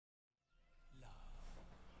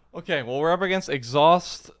Okay, well, we're up against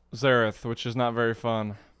Exhaust Zareth, which is not very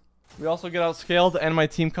fun. We also get outscaled, and my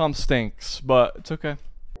team comp stinks, but it's okay.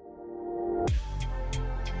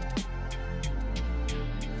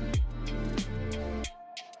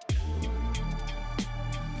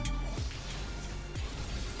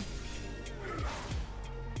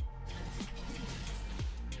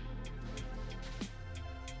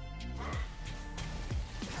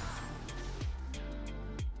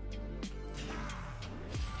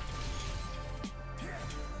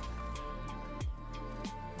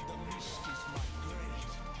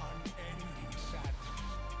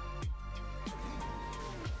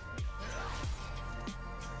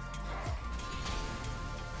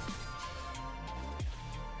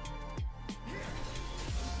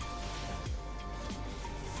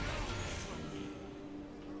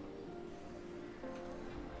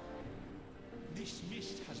 This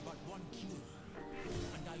mist has but one cure,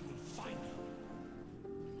 and I will find her.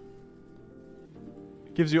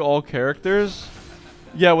 Gives you all characters.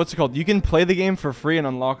 Yeah, what's it called? You can play the game for free and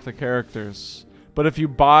unlock the characters. But if you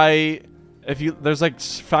buy, there's like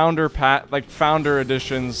founder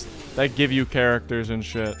editions that give you characters and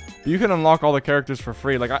shit. But you can unlock all the characters for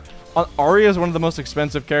free. Like Arya is one of the most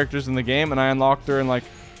expensive characters in the game, and I unlocked her in like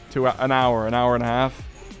an hour and a half.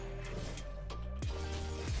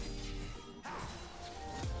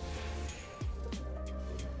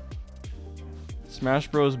 Smash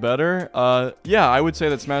Bros better? Yeah, I would say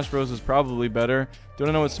that Smash Bros is probably better. Do you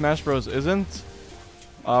wanna know what Smash Bros isn't?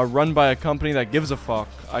 Run by a company that gives a fuck.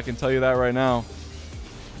 I can tell you that right now.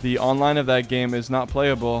 The online of that game is not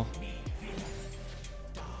playable.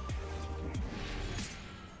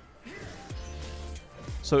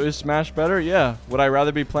 So is Smash better? Yeah. Would I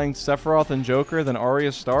rather be playing Sephiroth and Joker than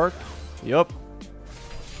Arya Stark? Yup.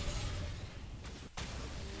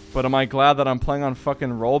 But am I glad that I'm playing on fucking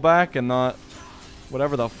rollback and not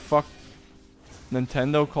whatever the fuck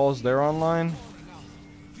Nintendo calls their online?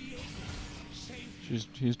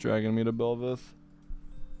 He's dragging me to Belvith.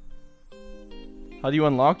 How do you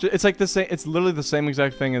unlock it? It's like the same. It's literally the same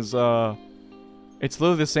exact thing as it's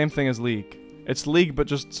literally the same thing as League. It's League but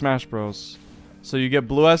just Smash Bros. So you get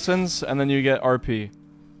Blue Essence and then you get RP.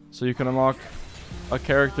 So you can unlock a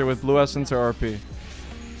character with Blue Essence or RP.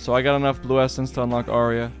 So I got enough Blue Essence to unlock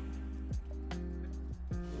Arya.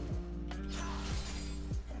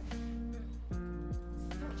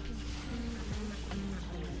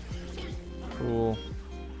 Cool.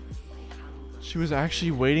 She was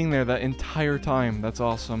actually waiting there that entire time. That's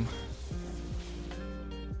awesome.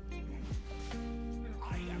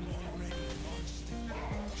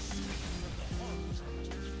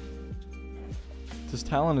 This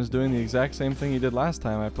Talon is doing the exact same thing he did last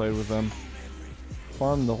time I played with him.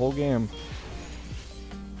 Farmed the whole game.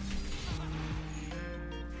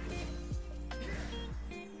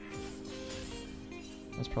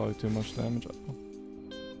 That's probably too much damage.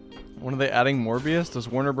 When are they adding Morbius? Does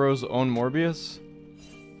Warner Bros. Own Morbius?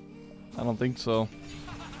 I don't think so.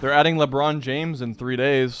 They're adding LeBron James in 3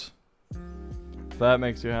 days. If that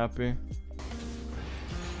makes you happy.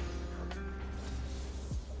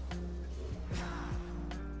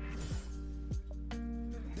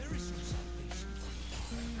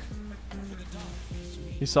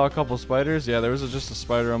 You saw a couple spiders? Yeah, there was just a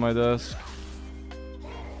spider on my desk.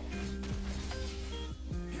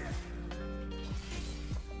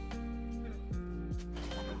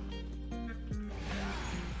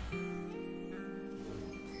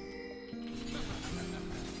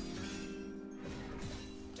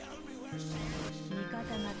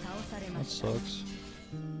 That sucks.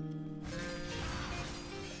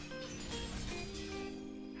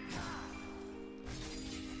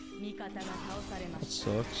 That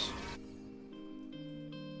sucks.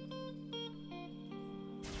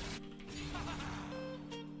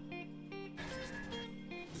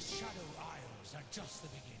 The Shadow Isles are just the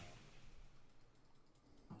beginning.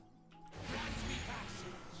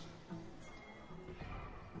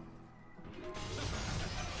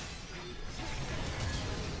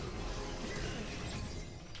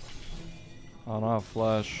 Oh, no,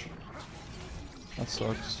 flash. That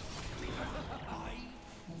sucks.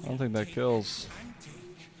 I don't think that kills.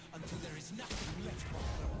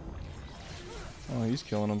 Oh, he's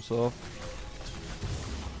killing himself.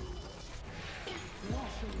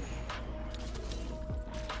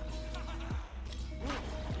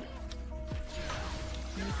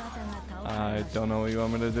 I don't know what you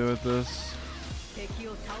want me to do with this.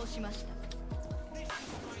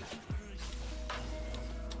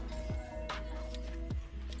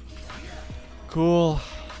 Cool.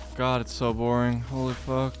 God, it's so boring. Holy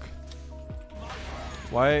fuck.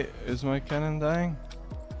 Why is my cannon dying?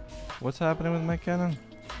 What's happening with my cannon?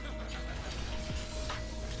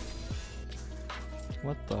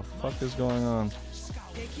 What the fuck is going on?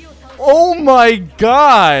 Oh my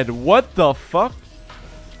god! What the fuck?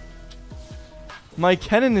 My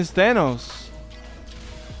cannon is Thanos.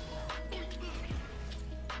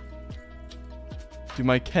 Dude,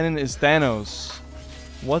 my cannon is Thanos.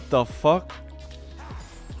 What the fuck?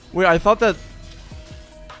 Wait, I thought that...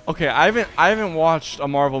 Okay, I haven't watched a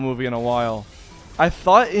Marvel movie in a while. I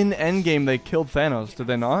thought in Endgame they killed Thanos. Did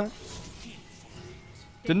they not?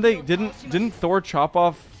 Didn't Thor chop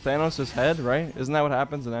off Thanos' head, right? Isn't that what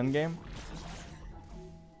happens in Endgame?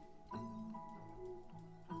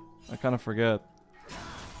 I kind of forget.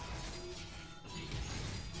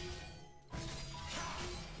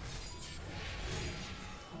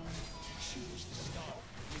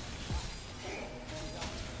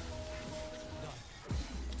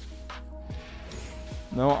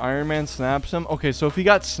 No, Iron Man snaps him. Okay, so if he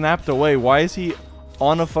got snapped away, why is he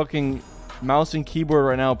on a fucking mouse and keyboard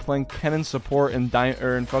right now playing cannon support in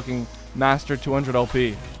fucking Master 200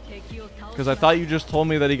 LP? Because I thought you just told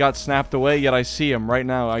me that he got snapped away, yet I see him right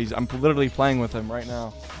now. I'm literally playing with him right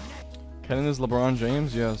now. Cannon is LeBron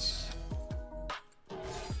James? Yes.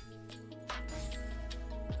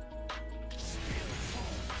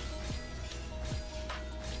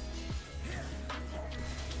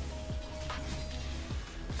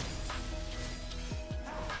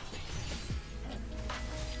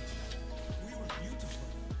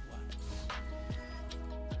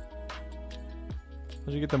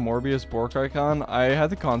 Did you get the Morbius Bork icon? I had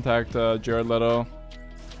to contact Jared Leto.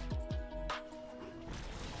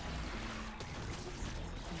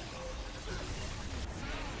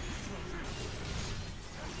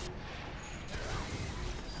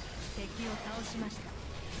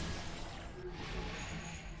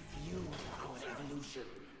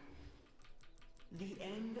 The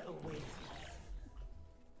end awaits.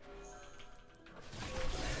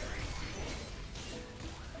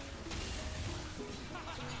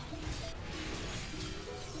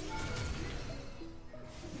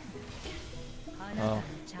 Oh.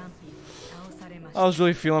 I was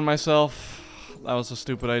really feeling myself. That was a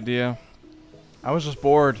stupid idea. I was just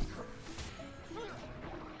bored.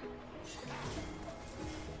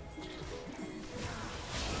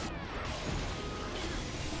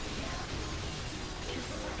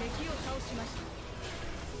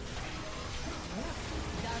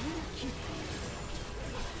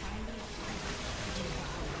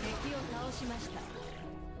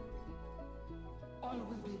 All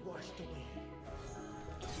will be washed away.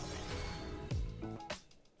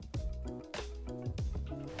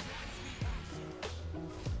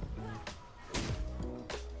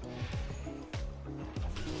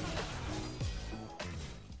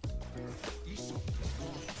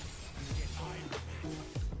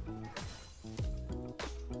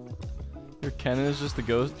 Your cannon is just the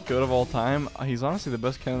goat of all time. He's honestly the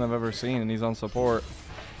best cannon I've ever seen, and he's on support.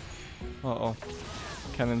 Uh-oh.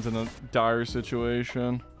 Cannon's in a dire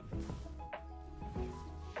situation.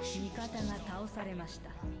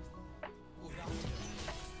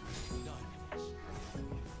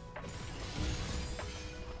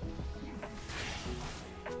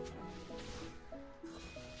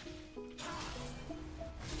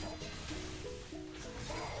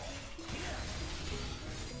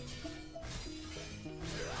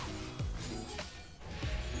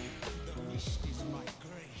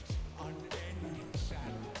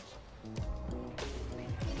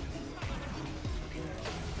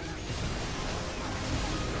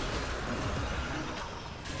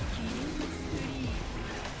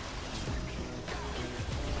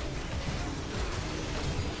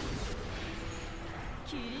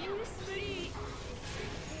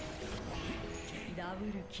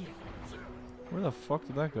 Where the fuck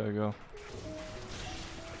did that guy go?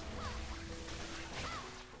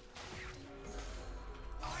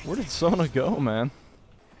 Where did Sona go, man?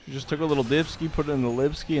 She just took a little dipski, put it in the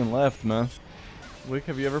lipski, and left, man. Wick,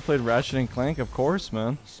 have you ever played Ratchet and Clank? Of course,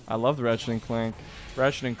 man. I love Ratchet and Clank.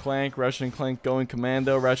 Ratchet and Clank Going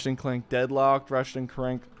Commando, Ratchet and Clank Deadlocked, Ratchet and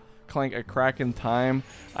Clank A Crack in Time.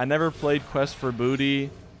 I never played Quest for Booty.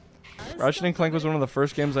 Ratchet and Clank was one of the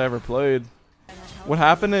first games I ever played. What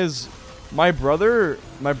happened is my brother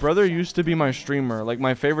used to be my streamer. Like,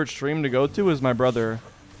 my favorite stream to go to was my brother.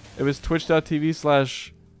 It was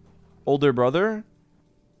twitch.tv/older brother.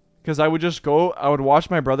 Because I would just go, I would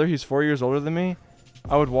watch my brother, he's 4 years older than me.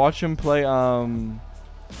 I would watch him play,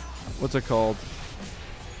 what's it called?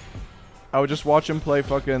 I would just watch him play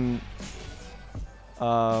fucking,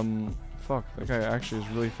 fuck, that guy actually is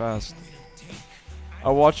really fast. I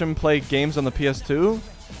would watch him play games on the PS2.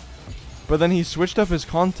 But then he switched up his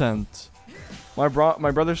content. My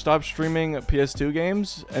brother stopped streaming PS2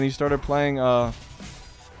 games, and he started playing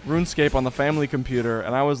RuneScape on the family computer,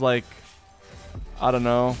 and I was like, I don't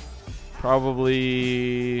know,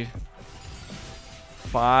 probably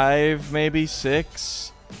 5, maybe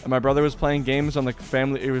 6. And my brother was playing games on the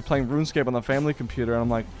family. He was playing RuneScape on the family computer, and I'm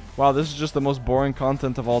like, wow, this is just the most boring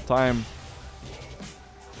content of all time.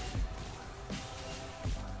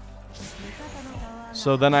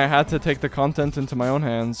 So then I had to take the content into my own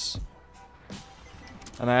hands,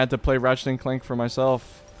 and I had to play Ratchet and Clank for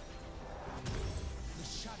myself.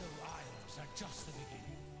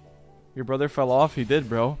 Your brother fell off? He did,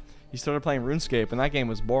 bro. He started playing RuneScape, and that game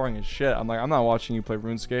was boring as shit. I'm like, I'm not watching you play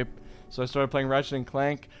RuneScape. So I started playing Ratchet and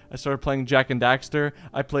Clank. I started playing Jack and Daxter.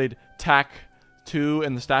 I played Tak 2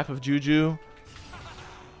 and the Staff of Juju.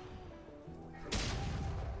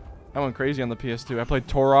 I went crazy on the PS2. I played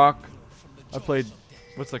Torok. I played,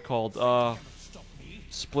 what's that called? Not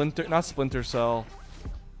Splinter Cell.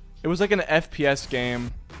 It was like an FPS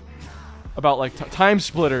game about like time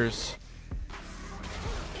splitters.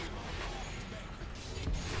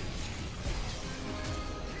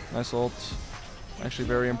 Nice ult. Actually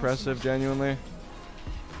very impressive, genuinely.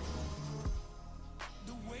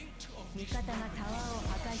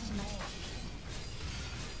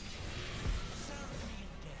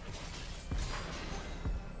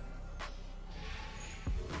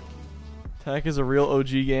 Tak is a real OG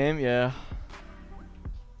game, yeah.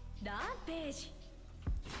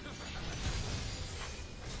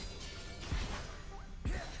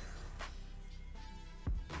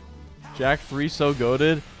 Jack 3 so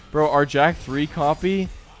goated. Bro, our Jack 3 copy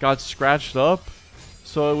got scratched up,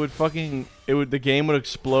 so the game would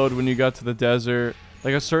explode when you got to the desert.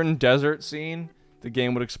 Like a certain desert scene, the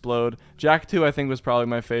game would explode. Jack 2 I think was probably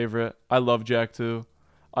my favorite. I love Jack 2.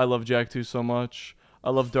 I love Jack 2 so much. I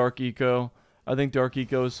love Dark Eco. I think Dark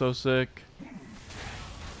Eco is so sick.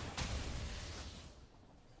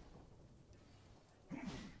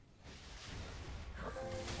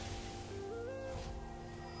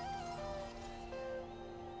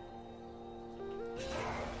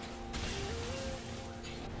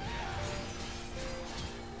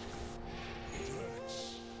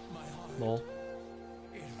 Lol.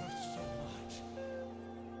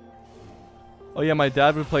 Oh yeah, my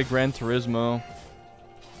dad would play Gran Turismo.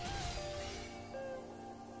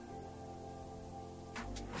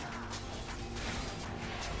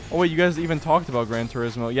 Oh wait, you guys even talked about Gran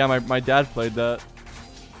Turismo. Yeah, my dad played that.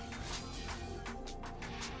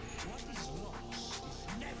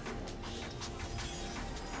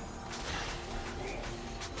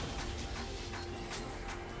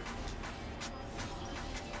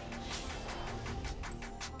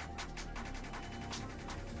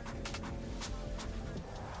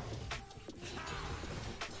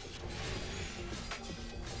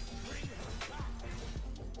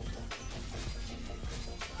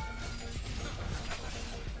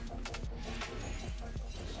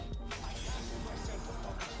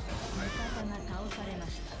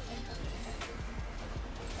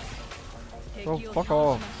 Oh, fuck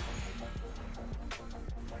off.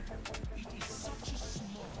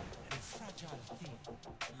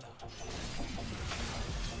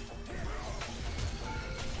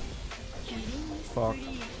 Fuck.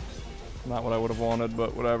 Not what I would have wanted,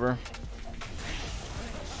 but whatever.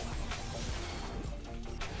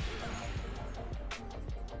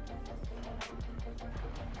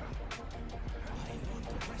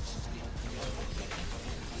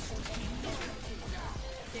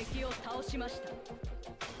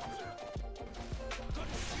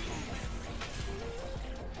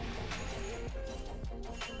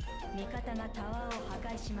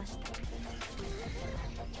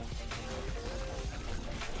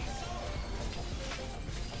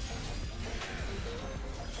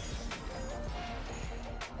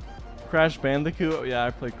 Crash Bandicoot? Oh, yeah,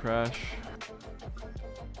 I played Crash.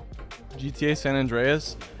 GTA San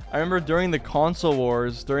Andreas? I remember during the console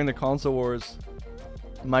wars,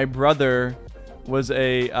 my brother was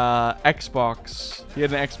a Xbox. He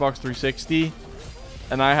had an Xbox 360,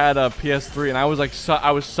 and I had a PS3, and I was like,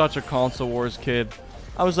 I was such a console wars kid.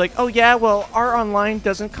 I was like, oh yeah, well, our online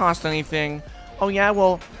doesn't cost anything. Oh yeah,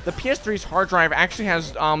 well, the PS3's hard drive actually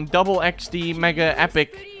has double XD mega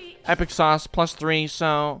epic sauce plus 3,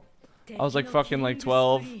 so I was like fucking like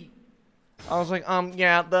 12. I was like,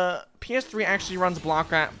 yeah, the PS3 actually runs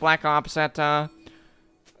Black Ops at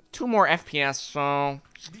 2 more FPS, so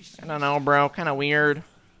I don't know, bro, kind of weird.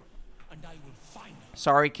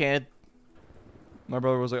 Sorry, kid. My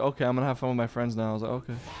brother was like, okay, I'm gonna have fun with my friends now. I was like,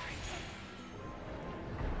 okay.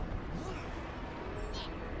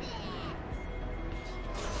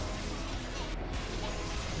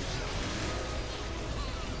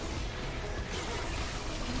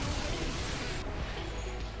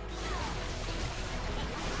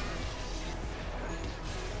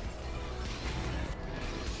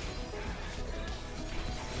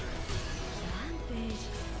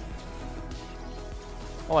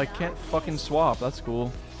 Oh, I can't fucking swap. That's cool.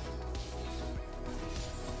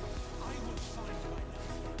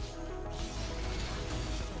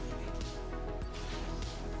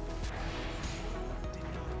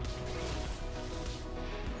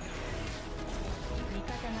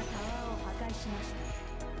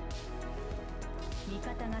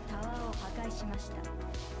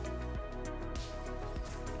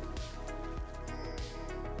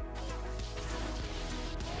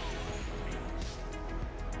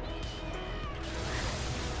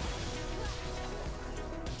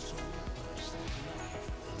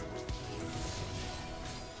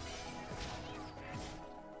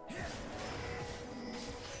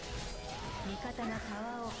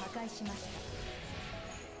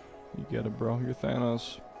 You get it, bro. You're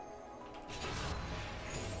Thanos.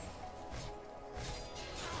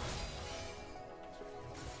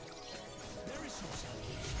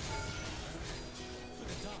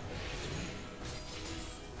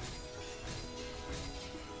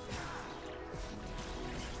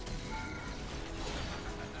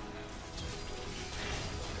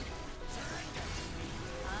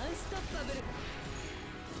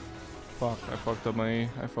 Fuck, I fucked up my E.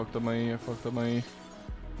 I fucked up my E. I fucked up my E.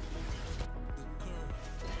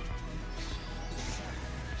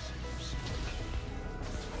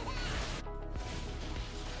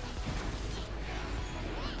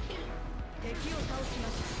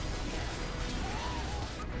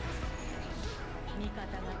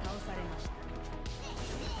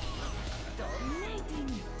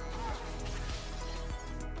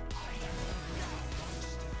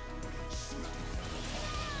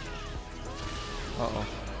 Uh-oh.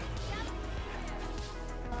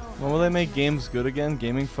 When will they make games good again?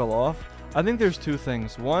 Gaming fell off? I think there's two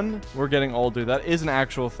things. One, we're getting older. That is an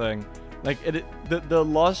actual thing. Like, the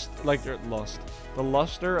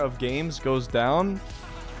luster of games goes down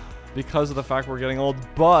because of the fact we're getting old,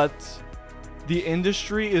 but the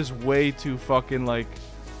industry is way too fucking, like,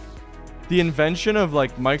 the invention of,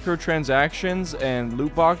 like, microtransactions and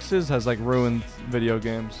loot boxes has, like, ruined video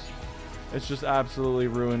games. It's just absolutely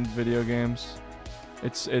ruined video games.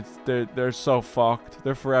 They're so fucked.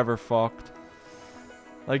 They're forever fucked.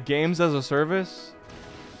 Like, games as a service,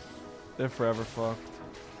 they're forever fucked.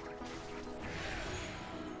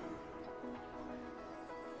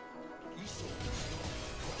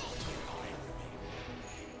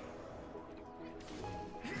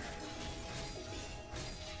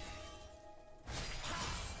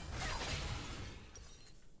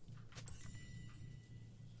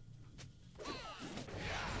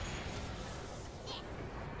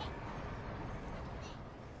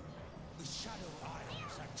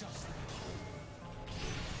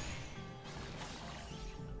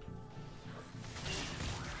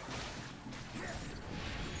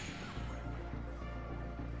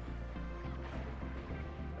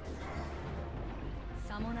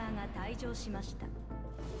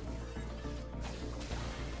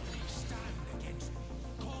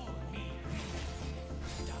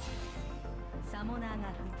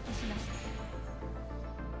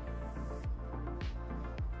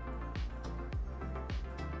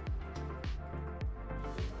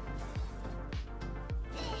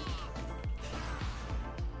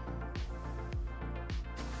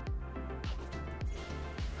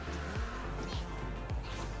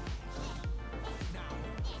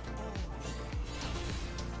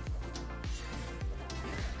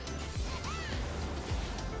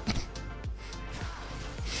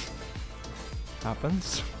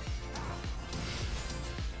 Happens.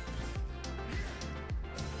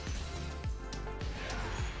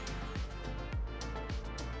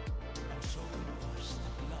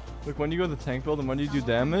 Like, when you go to the tank build and when you do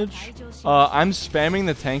damage, I'm spamming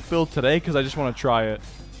the tank build today because I just want to try it.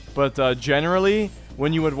 But generally,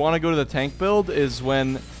 when you would want to go to the tank build is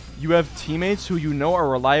when you have teammates who you know are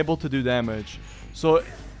reliable to do damage. So,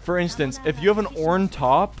 for instance, if you have an Ornn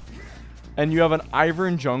top and you have an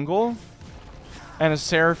Ivern jungle and a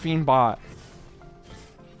Seraphine bot,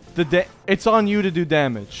 it's on you to do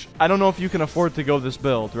damage. I don't know if you can afford to go this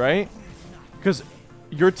build, right? Because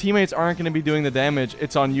your teammates aren't going to be doing the damage.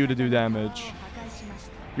 It's on you to do damage.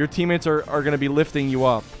 Your teammates are going to be lifting you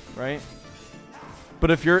up, right?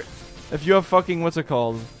 But if you have fucking, what's it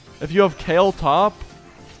called? If you have Kale top,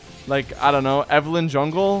 like, I don't know, Evelyn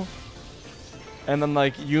jungle, and then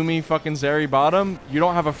like Yumi fucking Zeri bottom, you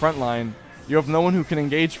don't have a front line. You have no one who can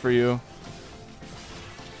engage for you.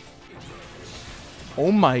 Oh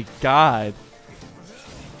my god.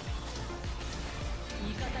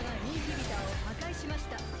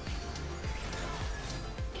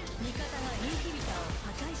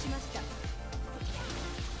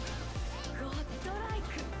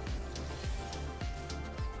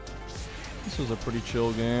 This was a pretty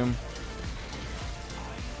chill game.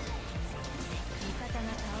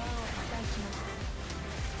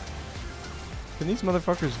 Can these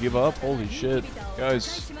motherfuckers give up? Holy shit.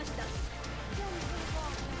 Guys.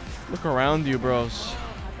 Look around you, bros.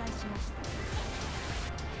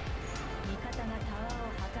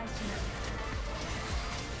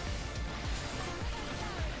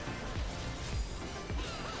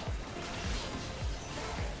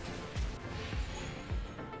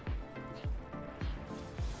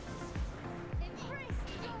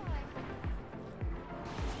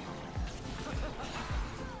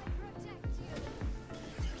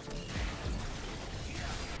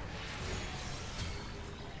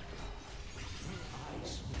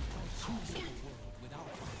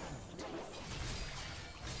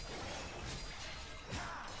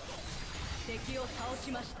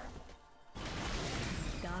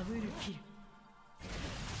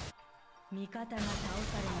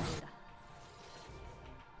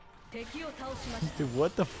 Dude,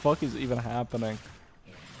 what the fuck is even happening?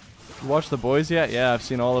 You watched The Boys yet? Yeah, I've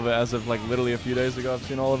seen all of it as of like literally a few days ago. I've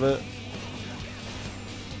seen all of it.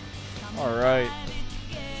 Alright.